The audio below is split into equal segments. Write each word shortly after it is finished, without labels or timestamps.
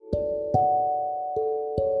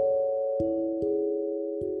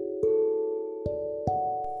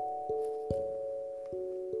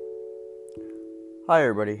Hi,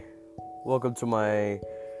 everybody. Welcome to my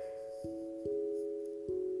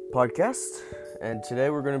podcast. And today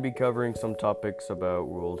we're going to be covering some topics about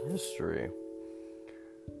world history.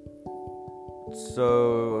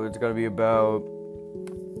 So, it's going to be about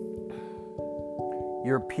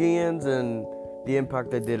Europeans and the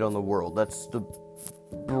impact they did on the world. That's the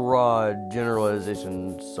broad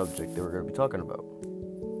generalization subject that we're going to be talking about.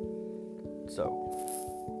 So,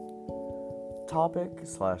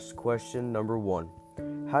 topic/question number 1.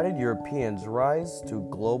 How did Europeans rise to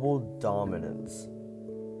global dominance?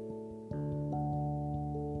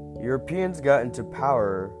 Europeans got into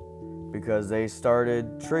power because they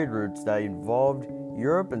started trade routes that involved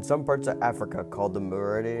Europe and some parts of Africa called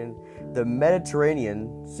the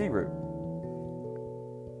Mediterranean Sea Route,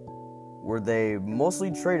 where they mostly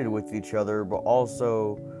traded with each other, but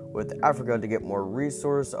also with Africa to get more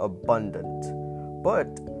resource abundant. But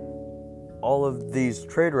all of these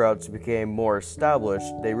trade routes became more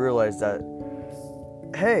established. They realized that,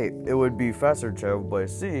 hey, it would be faster to travel by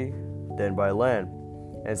sea than by land,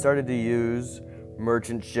 and started to use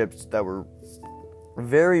merchant ships that were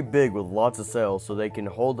very big with lots of sails so they can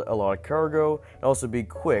hold a lot of cargo and also be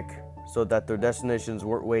quick so that their destinations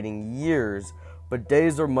weren't waiting years, but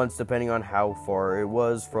days or months depending on how far it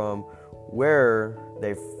was from where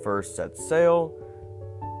they first set sail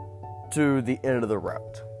to the end of the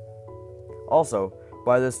route. Also,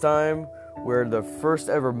 by this time, where the first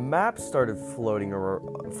ever maps started floating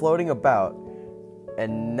about,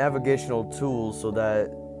 and navigational tools so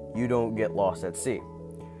that you don't get lost at sea.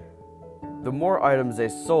 The more items they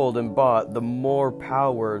sold and bought, the more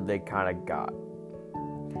power they kind of got.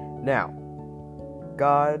 Now,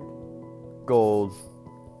 God, gold,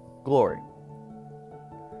 glory.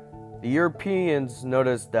 The Europeans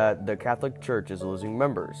noticed that the Catholic Church is losing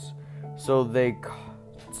members, so they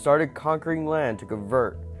started conquering land to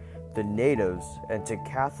convert the natives into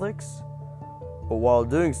Catholics, but while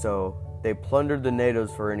doing so, they plundered the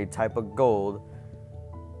natives for any type of gold.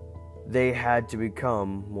 They had to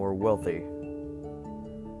become more wealthy.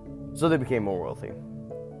 So they became more wealthy,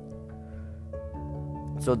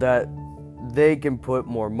 so that they can put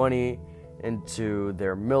more money into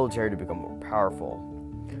their military to become more powerful.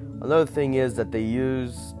 Another thing is that they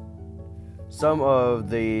use some of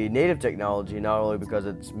the native technology, not only because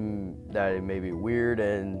that it may be weird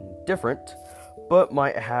and different, but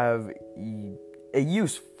might have a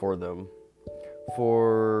use for them,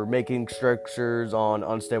 for making structures on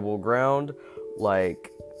unstable ground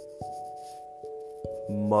like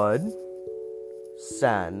mud,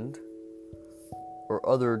 sand, or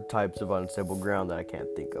other types of unstable ground that I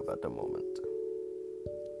can't think of at the moment.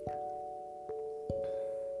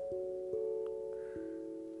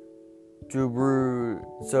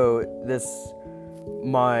 So this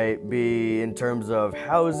might be in terms of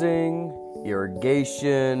housing,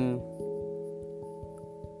 irrigation,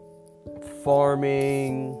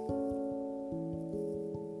 farming,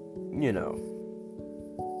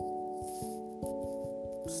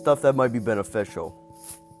 stuff that might be beneficial.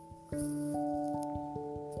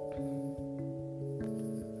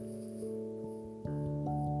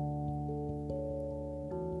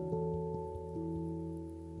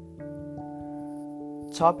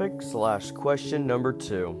 Topic/question number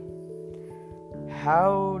 2.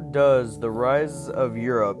 How did the rise of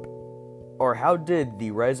Europe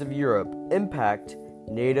impact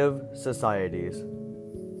native societies?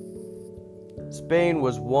 Spain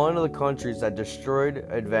was one of the countries that destroyed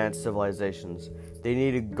advanced civilizations. They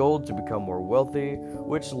needed gold to become more wealthy,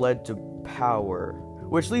 which leads to power.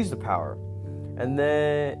 And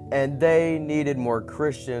they needed more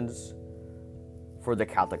Christians for the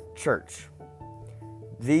Catholic Church.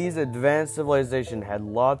 These advanced civilizations had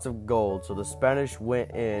lots of gold, so the Spanish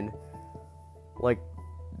went in like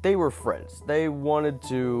they were friends. They wanted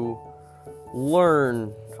to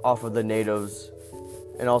learn off of the natives,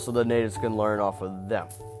 and also the natives can learn off of them.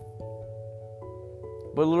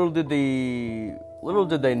 But little did the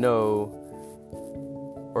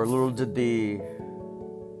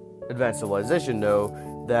advanced civilization know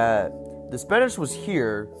that the Spanish was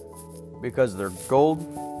here because of their gold,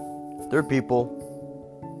 their people,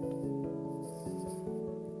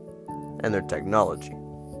 and their technology.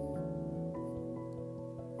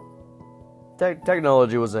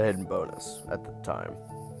 Technology was a hidden bonus at the time.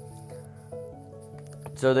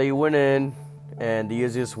 So they went in, and the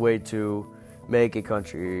easiest way to make a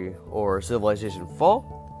country or civilization fall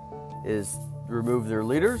is remove their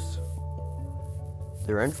leaders,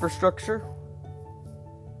 their infrastructure,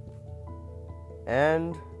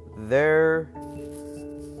 and their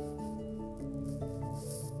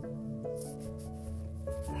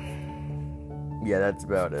Yeah, that's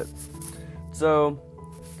about it. So,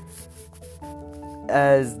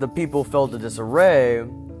 as the people fell into disarray,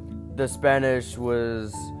 the Spanish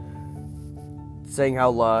was saying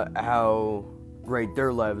how great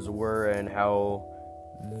their lives were and how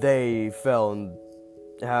they fell and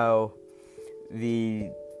how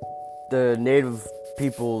the native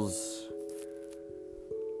people's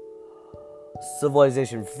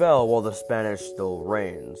civilization fell while the Spanish still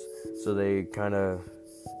reigns. So they kind of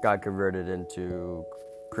got converted into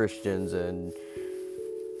Christians and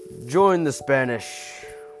joined the Spanish.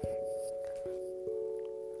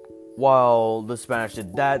 While the Spanish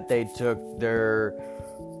did that, they took their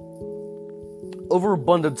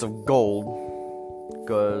overabundance of gold,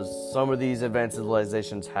 because some of these advanced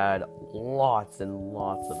civilizations had lots and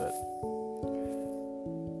lots of it.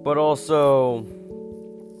 But also,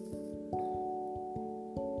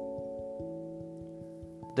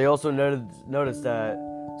 they also noticed that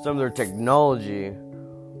some of their technology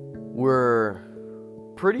were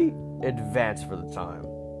pretty advanced for the time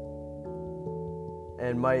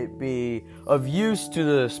and might be of use to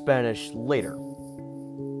the Spanish later.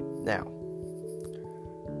 Now,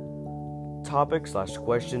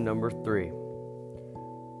 topic/question number 3.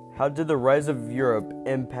 How did the rise of Europe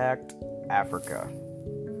impact Africa?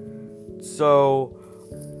 So,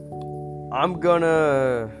 I'm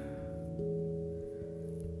gonna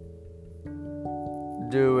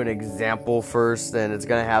do an example first, and it's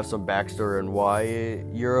gonna have some backstory on why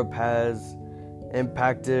Europe has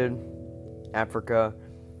impacted Africa.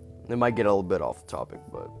 It might get a little bit off the topic,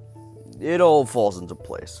 but it all falls into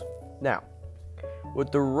place. Now,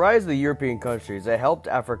 with the rise of the European countries, it helped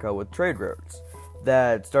Africa with trade routes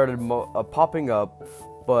that started popping up,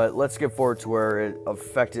 but let's get forward to where it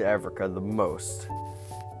affected Africa the most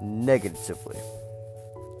negatively.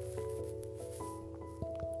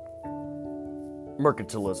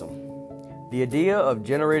 Mercantilism. The idea of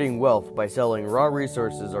generating wealth by selling raw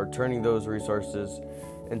resources or turning those resources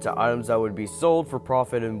into items that would be sold for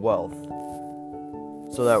profit and wealth,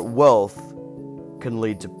 so that wealth can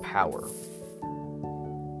lead to power.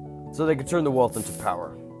 So they could turn the wealth into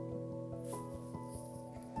power.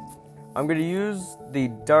 I'm going to use the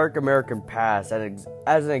dark American past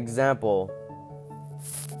as an example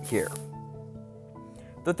here.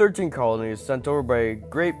 The 13 colonies sent over by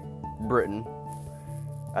Great Britain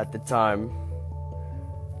at the time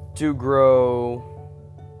to grow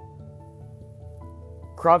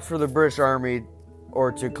crops for the British Army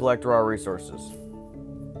or to collect raw resources.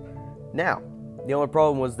 Now, the only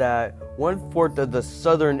problem was that 1/4 of the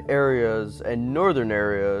southern areas and northern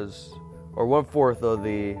areas, or 1/4 of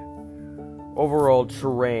the overall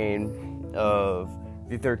terrain of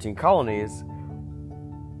the 13 colonies,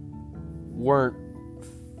 weren't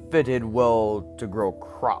fitted well to grow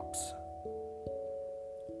crops.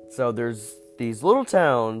 So there's these little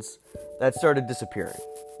towns that started disappearing.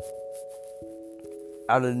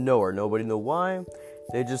 Out of nowhere, nobody knew why,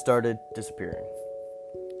 they just started disappearing.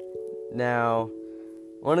 Now,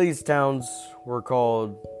 one of these towns were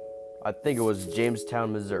called, I think it was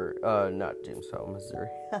Jamestown, Missouri. Not Jamestown, Missouri.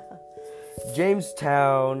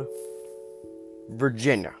 Jamestown,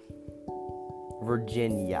 Virginia.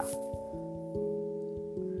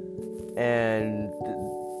 And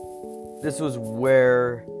this was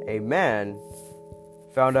where a man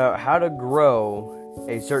found out how to grow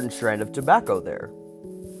a certain strand of tobacco there.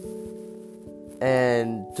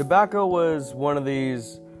 And tobacco was one of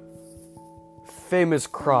these famous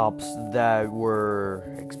crops that were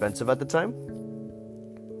expensive at the time.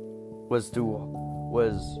 Was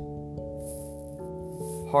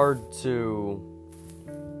hard to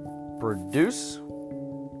produce,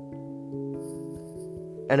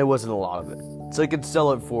 and it wasn't a lot of it. So you could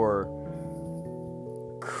sell it for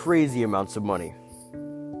crazy amounts of money.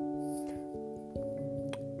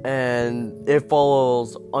 And it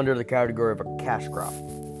falls under the category of a cash crop.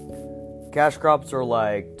 Cash crops are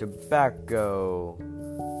like tobacco,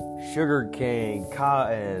 sugarcane,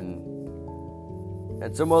 cotton,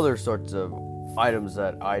 and some other sorts of items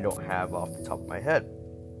that I don't have off the top of my head.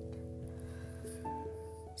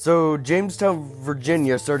 So Jamestown,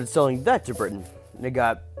 Virginia started selling that to Britain. They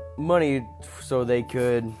got money so they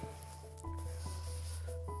could,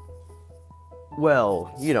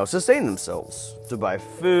 sustain themselves. To buy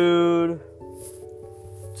food,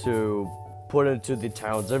 to put into the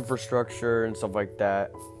town's infrastructure and stuff like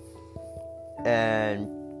that. And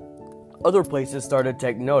other places started to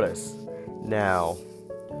take notice. Now,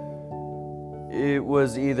 it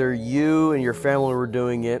was either you and your family were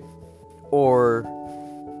doing it, or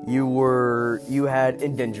you had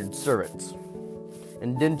indentured servants.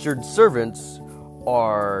 Indentured servants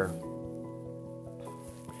are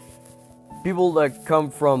people that come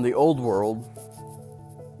from the old world,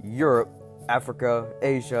 Europe, Africa,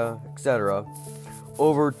 Asia, etc.,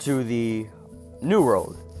 over to the New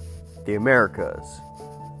World, the Americas.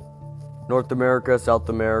 North America, South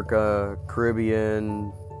America,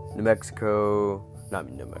 Caribbean, New Mexico. Not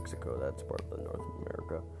New Mexico, that's part of the North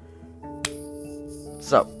America.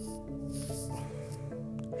 So,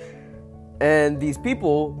 and these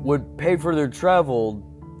people would pay for their travel,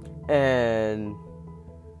 and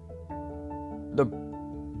the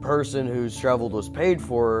person whose travel was paid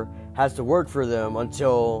for has to work for them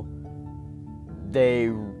until they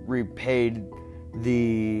repaid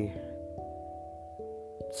the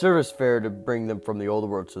service fare to bring them from the old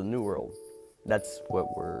world to the new world. That's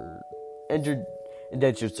what we're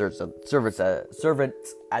indentured servants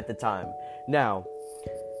at the time. Now,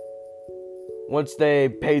 once they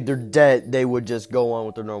paid their debt, they would just go on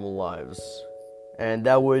with their normal lives, and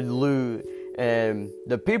that would lose. And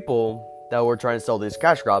the people that were trying to sell these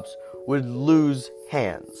cash crops would lose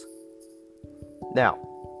hands. Now,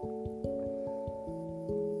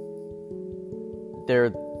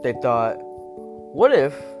 they thought, what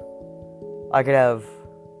if I could have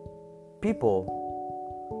people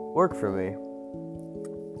work for me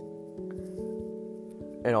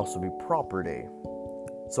and also be property,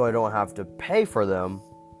 so I don't have to pay for them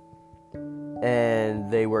and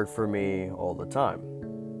they work for me all the time?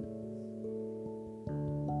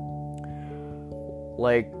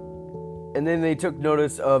 And then they took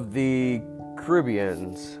notice of the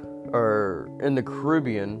Caribbeans, or in the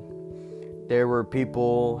Caribbean, there were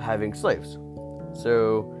people having slaves.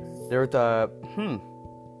 So they thought,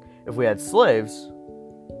 if we had slaves,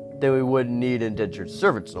 then we wouldn't need indentured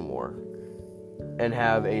servants no more, and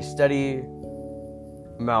have a steady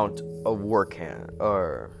amount of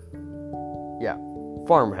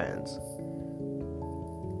farm hands.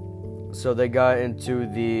 So they got into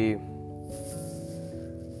the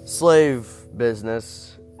slave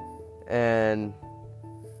business, and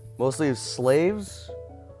mostly slaves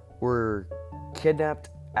were kidnapped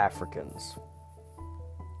Africans.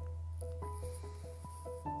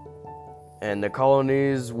 And the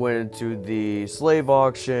colonies went into the slave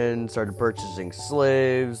auction, started purchasing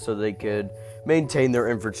slaves so they could maintain their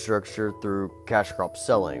infrastructure through cash crop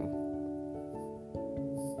selling.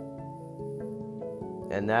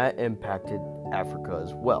 And that impacted Africa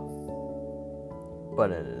as well,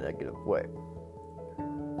 but in a negative way.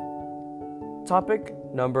 Topic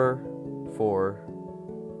number 4.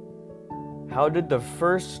 How did the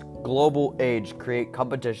first global age create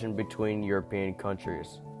competition between European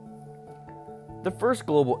countries? The first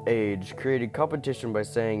global age created competition by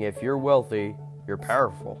saying if you're wealthy, you're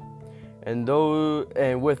powerful. And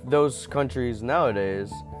with those countries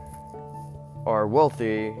nowadays are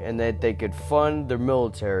wealthy, and that they could fund their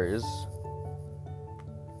militaries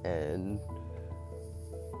and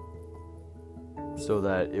so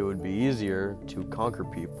that it would be easier to conquer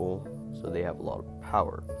people, so they have a lot of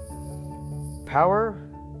power. Power?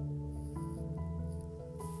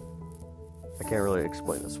 I can't really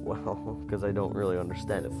explain this well because I don't really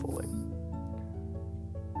understand it fully.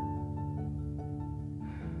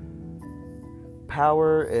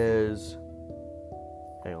 Power is...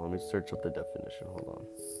 Hang on, let me search up the definition. Hold on.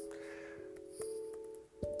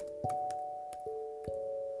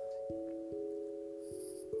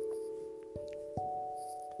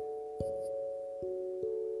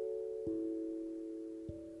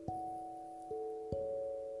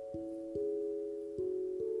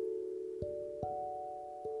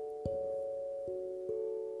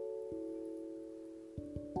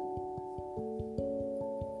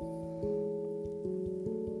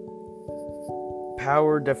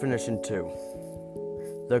 Power definition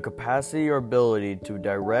 2. The capacity or ability to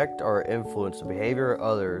direct or influence the behavior of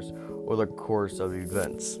others or the course of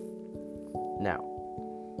events. Now,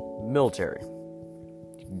 military.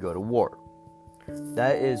 You can go to war.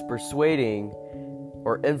 That is persuading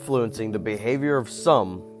or influencing the behavior of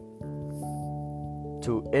some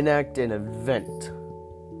to enact an event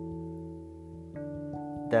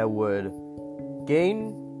that would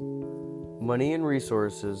gain money and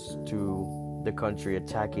resources to the country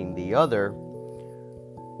attacking the other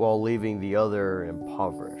while leaving the other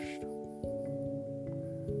impoverished.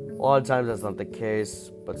 A lot of times that's not the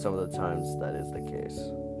case, but some of the times that is the case.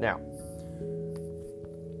 Now,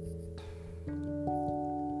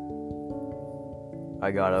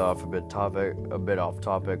 I got it a bit off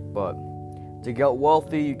topic, but to get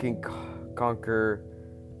wealthy, you can conquer.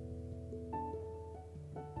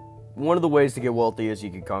 One of the ways to get wealthy is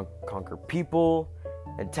you can conquer people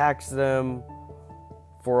and tax them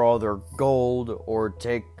for all their gold, or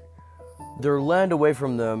take their land away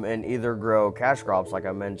from them and either grow cash crops, like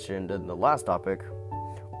I mentioned in the last topic,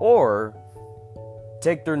 or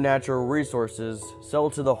take their natural resources, sell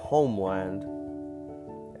to the homeland,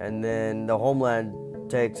 and then the homeland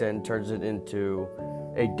takes and turns it into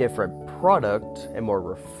a different product and more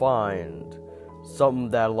refined, something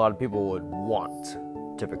that a lot of people would want,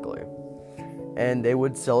 typically. And they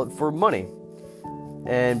would sell it for money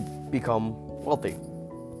and become wealthy.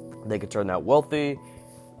 They could turn that wealthy,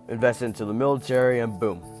 invest into the military, and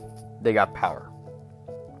boom, they got power.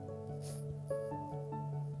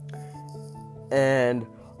 And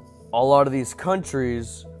a lot of these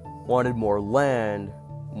countries wanted more land,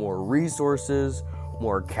 more resources,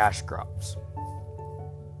 more cash crops.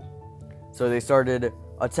 So they started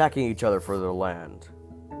attacking each other for their land.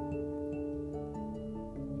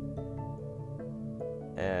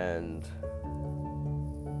 And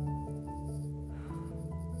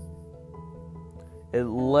it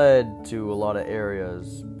led to a lot of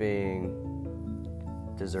areas being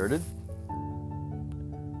deserted,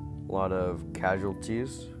 a lot of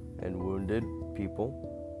casualties and wounded people,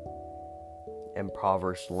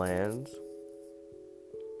 impoverished lands,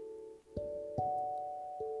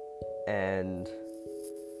 and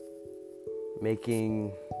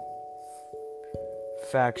making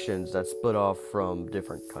factions that split off from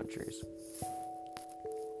different countries.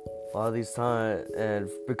 A lot of these times, and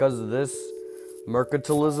because of this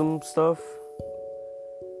mercantilism stuff,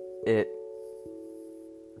 it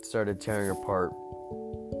started tearing apart,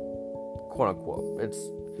 quote unquote.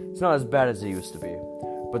 It's not as bad as it used to be,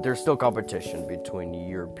 but there's still competition between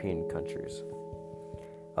European countries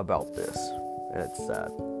about this, and it's sad.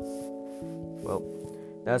 Well,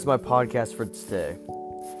 that's my podcast for today.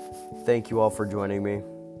 Thank you all for joining me,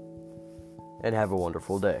 and have a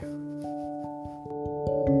wonderful day.